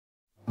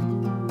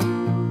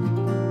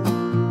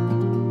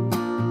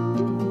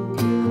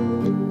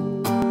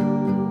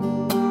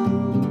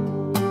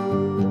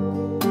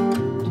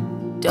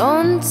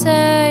Don't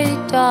say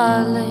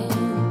darling,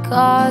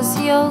 'cause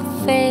you'll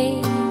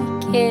fake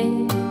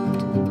it.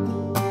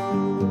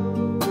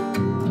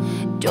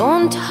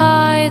 Don't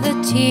hide the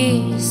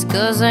tears,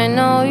 'cause I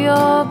know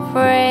you're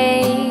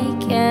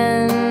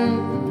breaking.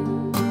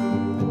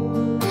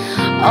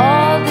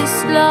 All this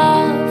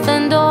love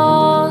and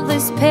all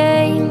this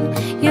pain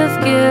you've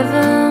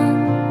given,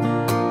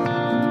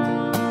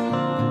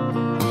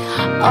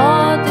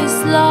 all this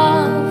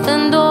love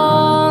and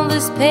all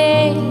this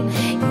pain,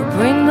 you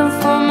bring them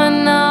from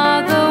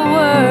another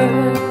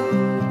world.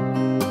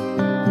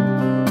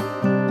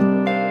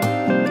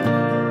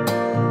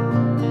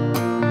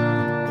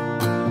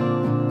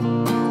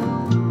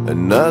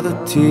 Another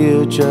tear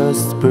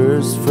just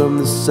burst from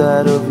the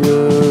side of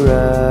your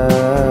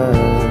eye.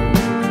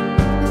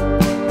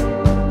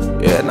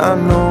 And I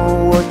know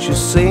what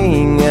you're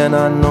saying, and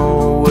I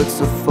know it's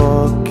a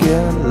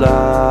fucking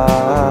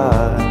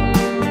lie.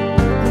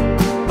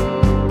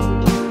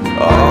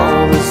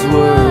 All this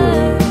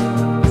words,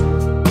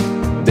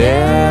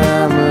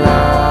 damn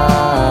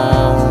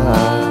lie.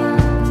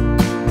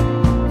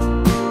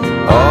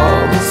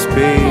 All this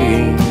pain,